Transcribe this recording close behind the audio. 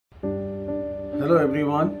Hello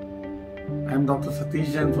everyone, I am Dr.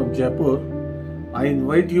 Satish Jain from Jaipur. I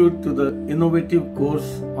invite you to the innovative course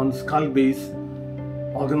on skull base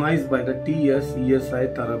organized by the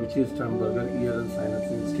TSESI Taravichi Sternberger Ear and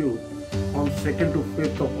Sinus Institute on 2nd to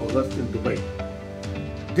 5th of August in Dubai.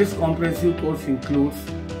 This comprehensive course includes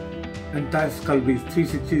entire skull base,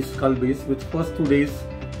 360 skull base, with first 2 days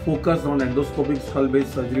focused on endoscopic skull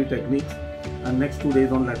base surgery techniques and next 2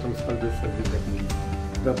 days on lateral skull base surgery techniques.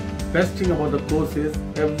 The best thing about the course is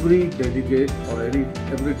every delegate or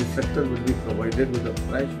every dissector will be provided with a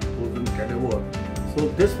fresh frozen cadaver. So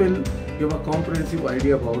this will give a comprehensive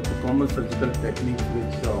idea about the common surgical techniques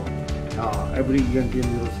which every ENT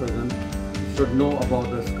neurosurgeon should know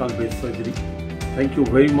about the skull base surgery. Thank you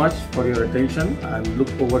very much for your attention and look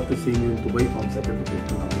forward to seeing you in Dubai from 2nd to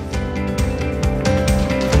 5th August.